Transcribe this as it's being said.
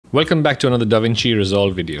Welcome back to another Davinci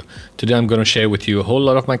Resolve video. Today I'm going to share with you a whole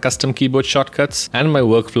lot of my custom keyboard shortcuts and my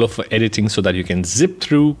workflow for editing so that you can zip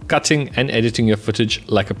through cutting and editing your footage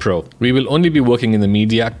like a pro. We will only be working in the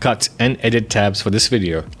media, cut and edit tabs for this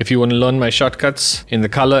video. If you want to learn my shortcuts in the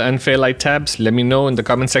color and Fairlight tabs, let me know in the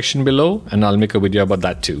comment section below and I'll make a video about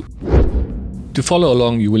that too. To follow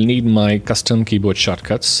along, you will need my custom keyboard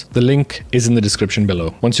shortcuts. The link is in the description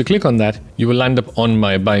below. Once you click on that, you will land up on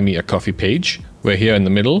my Buy Me a Coffee page, where here in the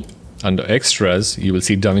middle, under Extras, you will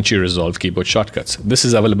see Davinci Resolve keyboard shortcuts. This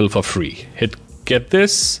is available for free. Hit get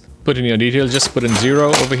this, put in your details, just put in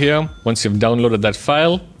 0 over here. Once you've downloaded that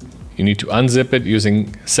file, you need to unzip it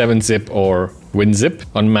using 7-zip or WinZip.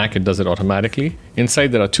 On Mac, it does it automatically.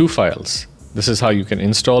 Inside, there are 2 files. This is how you can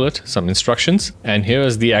install it, some instructions, and here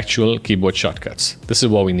is the actual keyboard shortcuts. This is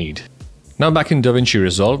what we need. Now back in Davinci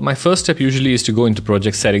Resolve, my first step usually is to go into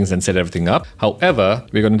project settings and set everything up. However,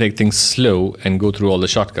 we're going to take things slow and go through all the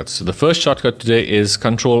shortcuts. So the first shortcut today is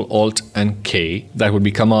Control Alt and K. That would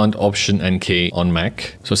be Command Option and K on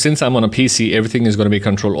Mac. So since I'm on a PC, everything is going to be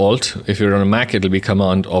Control Alt. If you're on a Mac, it'll be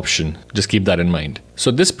Command Option. Just keep that in mind. So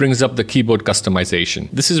this brings up the keyboard customization.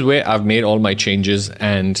 This is where I've made all my changes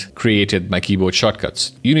and created my keyboard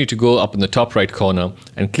shortcuts. You need to go up in the top right corner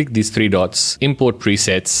and click these 3 dots, Import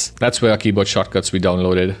Presets. That's where our keyboard shortcuts we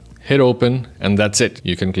downloaded. Hit open and that's it.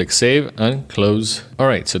 You can click save and close.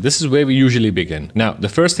 Alright, so this is where we usually begin. Now, the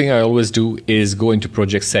first thing I always do is go into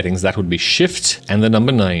project settings. That would be Shift and the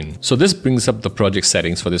number 9. So this brings up the project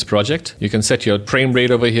settings for this project. You can set your frame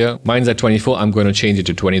rate over here. Mine's at 24. I'm going to change it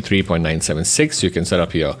to 23.976. You can set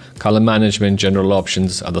up your color management, general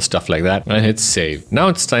options, other stuff like that, and hit save. Now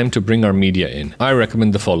it's time to bring our media in. I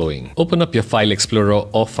recommend the following. Open up your File Explorer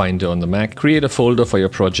or Finder on the Mac. Create a folder for your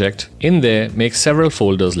project. In there, make several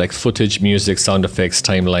folders like footage, music, sound effects,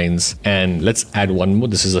 timelines, and let's add one more.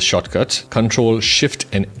 This is a shortcut. Control Shift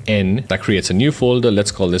and N. That creates a new folder.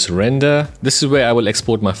 Let's call this render. This is where I will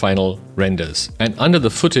export my final renders. And under the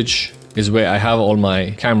footage is where I have all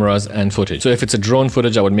my cameras and footage. So if it's a drone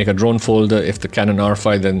footage, I would make a drone folder. If the Canon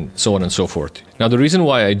R5, then so on and so forth. Now the reason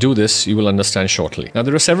why I do this, you will understand shortly. Now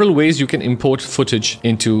there are several ways you can import footage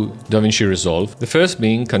into Davinci Resolve. The first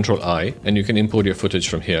being Control I, and you can import your footage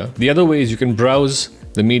from here. The other way is you can browse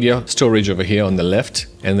the media storage over here on the left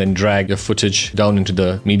and then drag your footage down into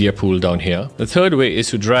the media pool down here. The third way is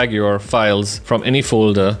to drag your files from any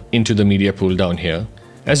folder into the media pool down here.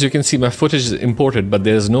 As you can see, my footage is imported, but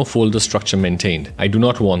there is no folder structure maintained. I do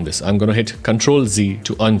not want this. I'm going to hit Ctrl Z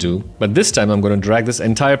to undo, but this time I'm going to drag this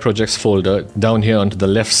entire projects folder down here onto the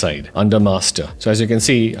left side under master. So as you can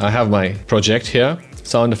see, I have my project here.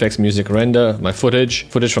 Sound effects, music, render, my footage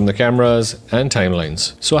from the cameras, and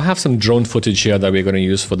timelines. So I have some drone footage here that we're going to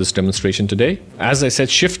use for this demonstration today. As I said,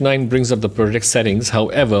 Shift 9 brings up the project settings.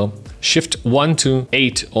 However, Shift 1 to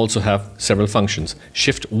 8 also have several functions.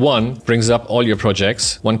 Shift 1 brings up all your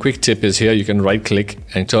projects. One quick tip is here, you can right click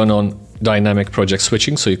and turn on dynamic project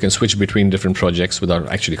switching, so you can switch between different projects without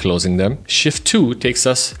actually closing them. Shift 2 takes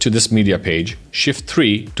us to this media page. Shift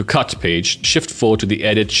 3 to cut page. Shift 4 to the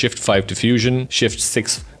edit. Shift 5 to fusion. Shift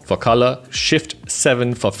 6 for color. Shift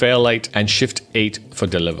 7 for Fairlight. And Shift 8 for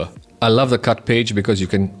deliver. I love the cut page because you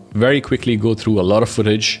can very quickly go through a lot of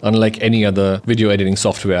footage, unlike any other video editing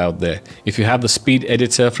software out there. If you have the speed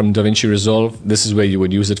editor from Davinci Resolve, this is where you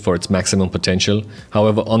would use it for its maximum potential.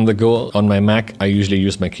 However, on the go, on my Mac, I usually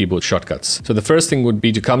use my keyboard shortcuts. So the first thing would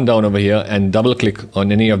be to come down over here and double click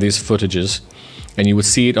on any of these footages, and you would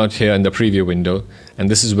see it out here in the preview window, and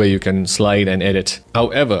this is where you can slide and edit.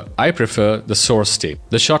 However, I prefer the source tape.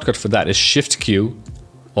 The shortcut for that is Shift Q,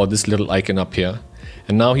 or this little icon up here.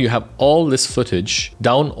 And now you have all this footage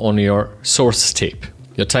down on your source tape.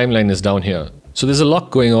 Your timeline is down here. So there's a lot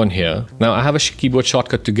going on here. Now I have a keyboard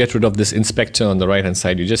shortcut to get rid of this inspector on the right hand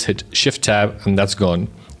side. You just hit Shift Tab and that's gone.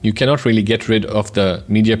 You cannot really get rid of the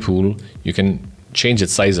media pool. You can change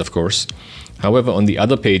its size, of course. However, on the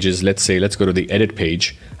other pages, let's go to the edit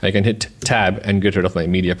page. I can hit Tab and get rid of my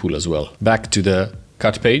media pool as well. Back to the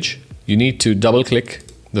cut page. You need to double click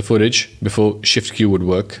the footage before Shift Q would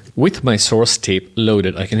work. With my source tape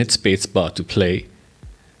loaded, I can hit spacebar to play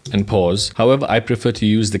and pause. However, I prefer to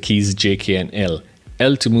use the keys J, K, and L.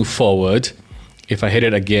 L to move forward. If I hit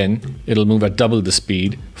it again, it'll move at double the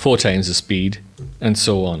speed, 4 times the speed, and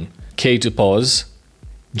so on. K to pause.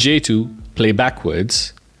 J to play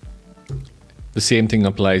backwards. The same thing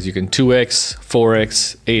applies. You can 2x,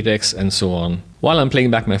 4x, 8x, and so on. While I'm playing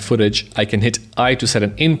back my footage, I can hit I to set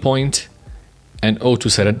an in point, and O to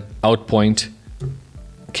set an out point,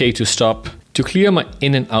 K to stop. To clear my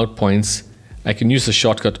in and out points, I can use the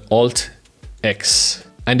shortcut Alt X.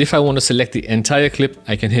 And if I want to select the entire clip,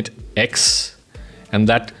 I can hit X, and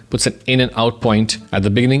that puts an in and out point at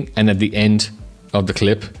the beginning and at the end of the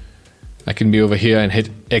clip. I can be over here and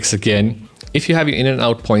hit X again. If you have your in and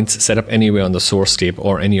out points set up anywhere on the source tape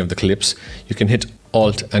or any of the clips, you can hit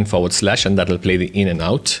Alt and / and that'll play the in and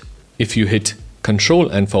out. If you hit Control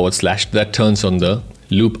and /, that turns on the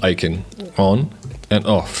loop icon on and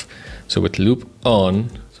off. So with loop on,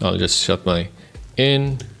 so I'll just shut my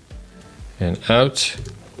in and out,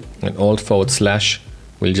 and Alt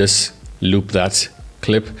 / will just loop that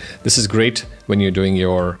clip. This is great when you're doing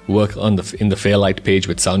your work on in the Fairlight page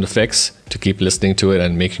with sound effects to keep listening to it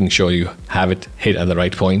and making sure you have it hit at the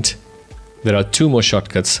right point. There are 2 more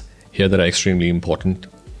shortcuts here that are extremely important.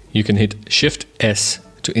 You can hit Shift S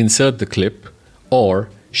to insert the clip or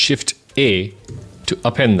Shift A to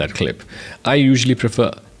append that clip. I usually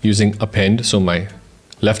prefer using append, so my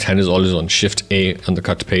left hand is always on Shift A on the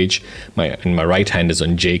cut page, and my right hand is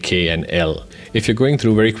on J, K, and L. If you're going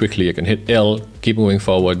through very quickly, you can hit L, keep moving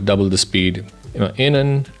forward, double the speed, in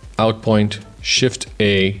and out point, Shift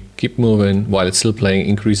A, keep moving while it's still playing,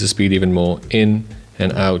 increase the speed even more, in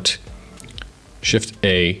and out, Shift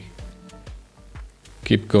A,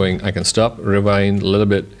 keep going. I can stop, rewind a little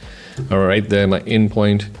bit. All right, there, my in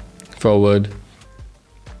point, forward,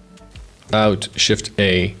 out, Shift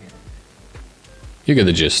A. You get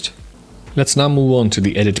the gist. Let's now move on to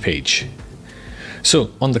the edit page.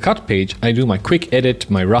 So on the cut page, I do my quick edit,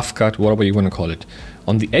 my rough cut, whatever you want to call it.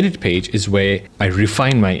 On the edit page is where I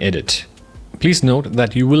refine my edit. Please note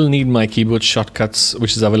that you will need my keyboard shortcuts,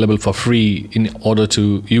 which is available for free in order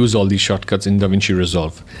to use all these shortcuts in Davinci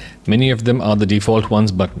Resolve. Many of them are the default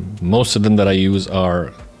ones, but most of them that I use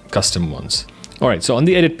are custom ones. All right, so on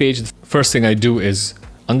the edit page, the first thing I do is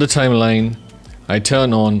under timeline, I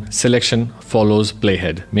turn on selection follows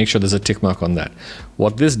playhead. Make sure there's a tick mark on that.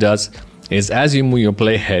 What this does is as you move your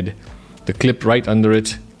playhead, the clip right under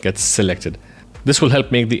it gets selected. This will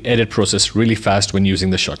help make the edit process really fast when using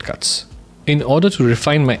the shortcuts. In order to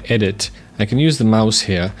refine my edit, I can use the mouse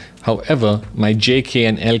here. However, my J, K,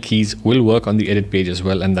 and L keys will work on the edit page as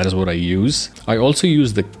well, and that is what I use. I also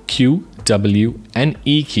use the Q, W, and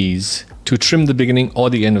E keys to trim the beginning or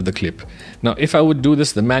the end of the clip. Now, if I would do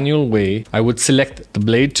this the manual way, I would select the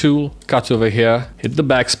blade tool, cut over here, hit the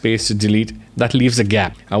backspace to delete. That leaves a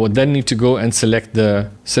gap. I would then need to go and select the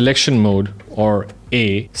selection mode or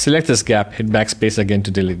A, select this gap, hit backspace again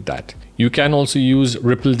to delete that. You can also use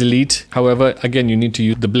ripple delete. However, again, you need to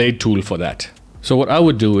use the blade tool for that. So what I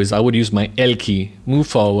would do is I would use my L key, move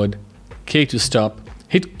forward, K to stop,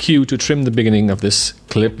 hit Q to trim the beginning of this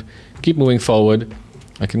clip, keep moving forward.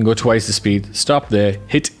 I can go twice the speed, stop there,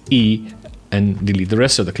 hit E and delete the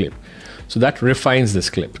rest of the clip. So that refines this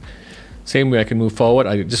clip. Same way I can move forward.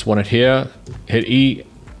 I just want it here, hit E,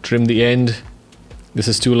 trim the end. This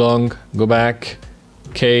is too long, go back,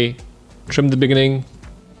 K, trim the beginning,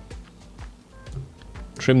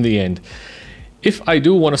 trim the end. If I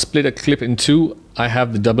do want to split a clip in two, I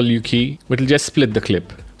have the W key, which will just split the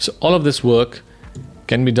clip. So all of this work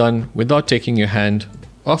can be done without taking your hand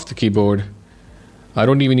off the keyboard. I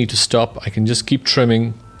don't even need to stop. I can just keep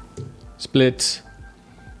trimming, split,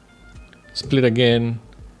 split again,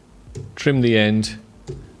 trim the end,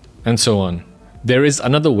 and so on. There is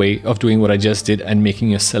another way of doing what I just did and making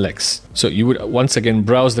your selects. So you would once again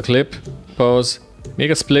browse the clip, pause, make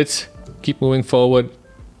a split, keep moving forward,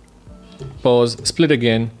 pause, split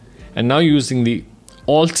again, and now using the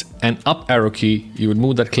Alt and up arrow key, you would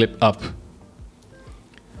move that clip up.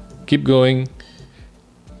 Keep going.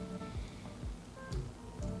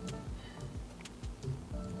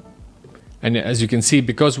 And as you can see,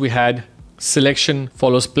 because we had selection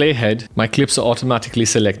follows playhead, my clips are automatically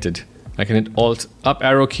selected. I can hit Alt up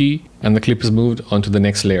arrow key and the clip is moved onto the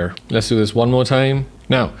next layer. Let's do this one more time.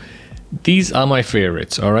 Now, these are my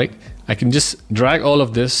favorites, all right? I can just drag all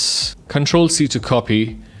of this, Control C to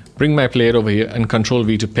copy, bring my playhead over here and Control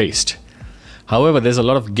V to paste. However, there's a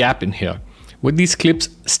lot of gap in here. With these clips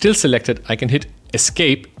still selected, I can hit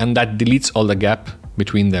Escape and that deletes all the gap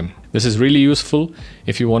between them. This is really useful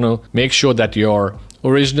if you want to make sure that your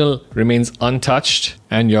original remains untouched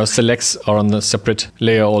and your selects are on the separate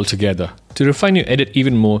layer altogether. To refine your edit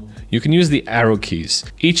even more, you can use the arrow keys.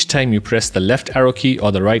 Each time you press the left arrow key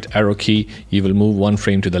or the right arrow key, you will move one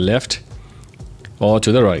frame to the left or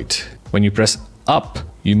to the right. When you press up,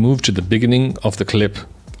 you move to the beginning of the clip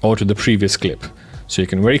or to the previous clip. So you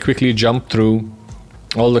can very quickly jump through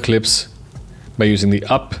all the clips by using the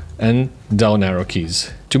up and down arrow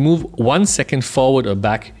keys. To move 1 second forward or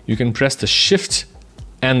back, you can press the shift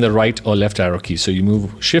and the right or left arrow key. So you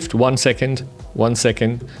move shift 1 second, 1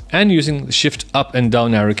 second, and using the shift up and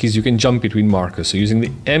down arrow keys, you can jump between markers. So using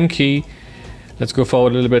the M key, let's go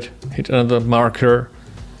forward a little bit, hit another marker,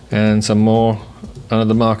 and some more,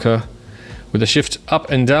 another marker. With the shift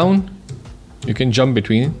up and down, you can jump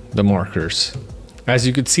between the markers. As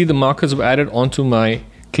you can see, the markers were added onto my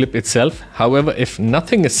clip itself. However, if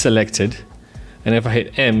nothing is selected, and if I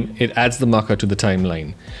hit M, it adds the marker to the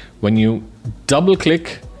timeline. When you double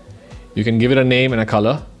click, you can give it a name and a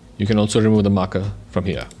color. You can also remove the marker from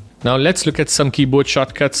here. Now let's look at some keyboard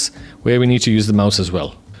shortcuts where we need to use the mouse as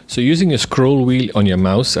well. So using your scroll wheel on your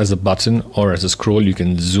mouse as a button or as a scroll, you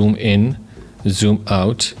can zoom in, zoom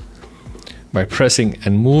out. By pressing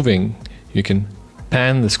and moving, you can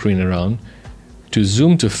pan the screen around. To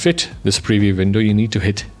zoom to fit this preview window, you need to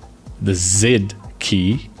hit the Z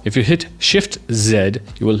key. If you hit Shift Z,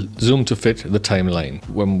 you will zoom to fit the timeline.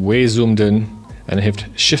 When I'm way zoomed in and I hit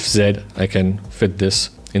Shift Z, I can fit this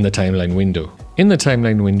in the timeline window. In the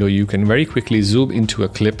timeline window, you can very quickly zoom into a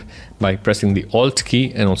clip by pressing the Alt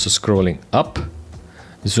key and also scrolling up.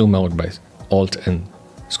 Zoom out by Alt and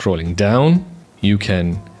scrolling down. You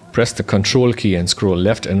can press the Control key and scroll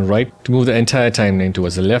left and right to move the entire timeline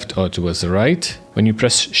towards the left or towards the right. When you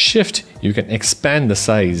press Shift, you can expand the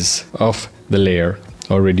size of the layer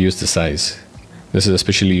or reduce the size. This is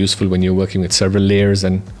especially useful when you're working with several layers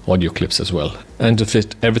and audio clips as well. And to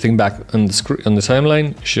fit everything back on the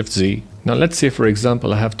timeline, Shift Z. Now let's say, for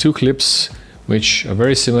example, I have two clips which are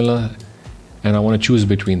very similar and I want to choose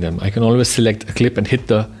between them. I can always select a clip and hit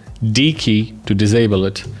the D key to disable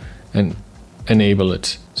it and enable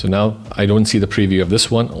it. So now I don't see the preview of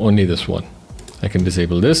this one, only this one. I can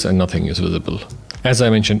disable this and nothing is visible. As I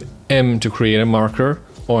mentioned, M to create a marker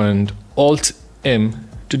and Alt M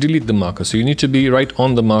to delete the marker. So you need to be right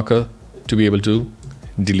on the marker to be able to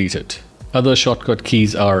delete it. Other shortcut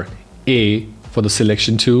keys are A for the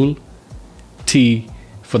selection tool, T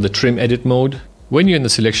for the trim edit mode. When you're in the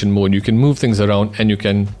selection mode, you can move things around and you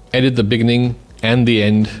can edit the beginning and the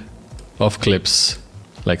end of clips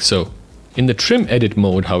like so. In the trim edit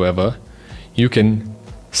mode, however, you can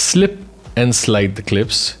slip and slide the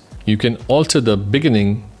clips. You can alter the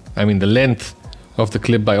beginning, the length of the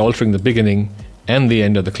clip by altering the beginning and the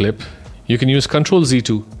end of the clip. You can use Ctrl Z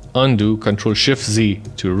to undo, Ctrl Shift Z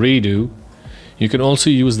to redo. You can also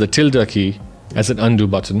use the tilde key as an undo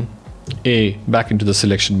button, A back into the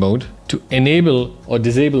selection mode. To enable or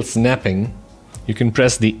disable snapping, you can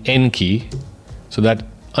press the N key, so that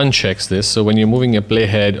unchecks this. So when you're moving a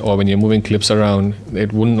playhead or when you're moving clips around,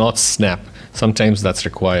 it will not snap. Sometimes that's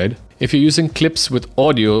required. If you're using clips with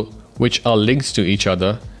audio which are linked to each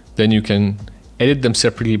other, then you can edit them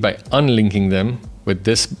separately by unlinking them with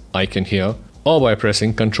this icon here, or by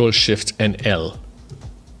pressing Ctrl Shift and L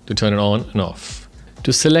to turn it on and off.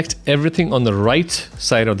 To select everything on the right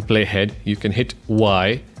side of the playhead, you can hit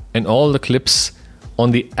Y and all the clips on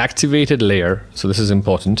the activated layer, so this is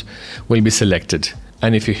important, will be selected.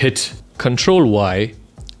 And if you hit Ctrl Y,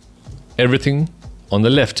 everything on the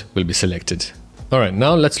left will be selected. All right,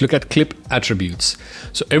 now let's look at clip attributes.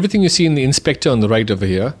 So everything you see in the inspector on the right over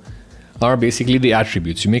here are basically the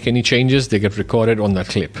attributes. You make any changes, they get recorded on that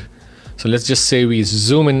clip. So let's just say we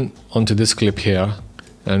zoom in onto this clip here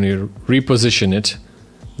and we reposition it.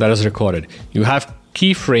 That is recorded. You have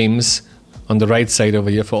keyframes on the right side over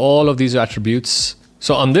here for all of these attributes.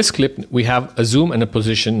 So on this clip, we have a zoom and a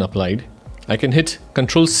position applied. I can hit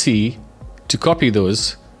Ctrl C to copy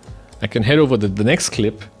those. I can head over to the next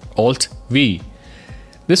clip, Alt V.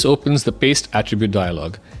 This opens the paste attribute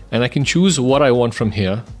dialog and I can choose what I want from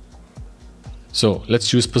here. So let's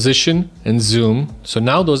choose position and zoom. So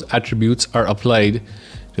now those attributes are applied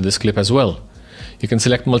to this clip as well. You can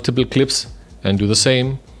select multiple clips and do the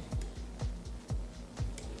same.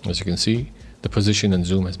 As you can see, the position and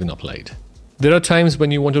zoom has been applied. There are times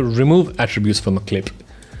when you want to remove attributes from a clip.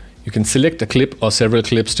 You can select a clip or several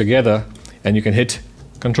clips together and you can hit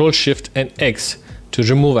Ctrl Shift and X to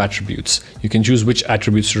remove attributes. You can choose which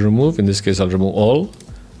attributes to remove. In this case, I'll remove all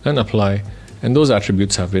and apply, and those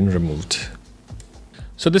attributes have been removed.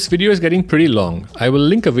 So this video is getting pretty long. I will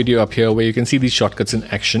link a video up here where you can see these shortcuts in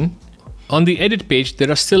action. On the edit page,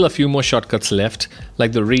 there are still a few more shortcuts left,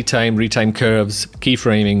 like the retime curves,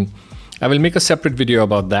 keyframing. I will make a separate video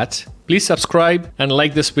about that. Please subscribe and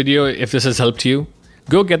like this video if this has helped you.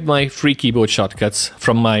 Go get my free keyboard shortcuts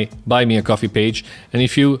from my Buy Me a Coffee page. And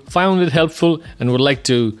if you found it helpful and would like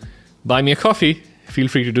to buy me a coffee, feel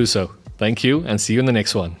free to do so. Thank you and see you in the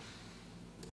next one.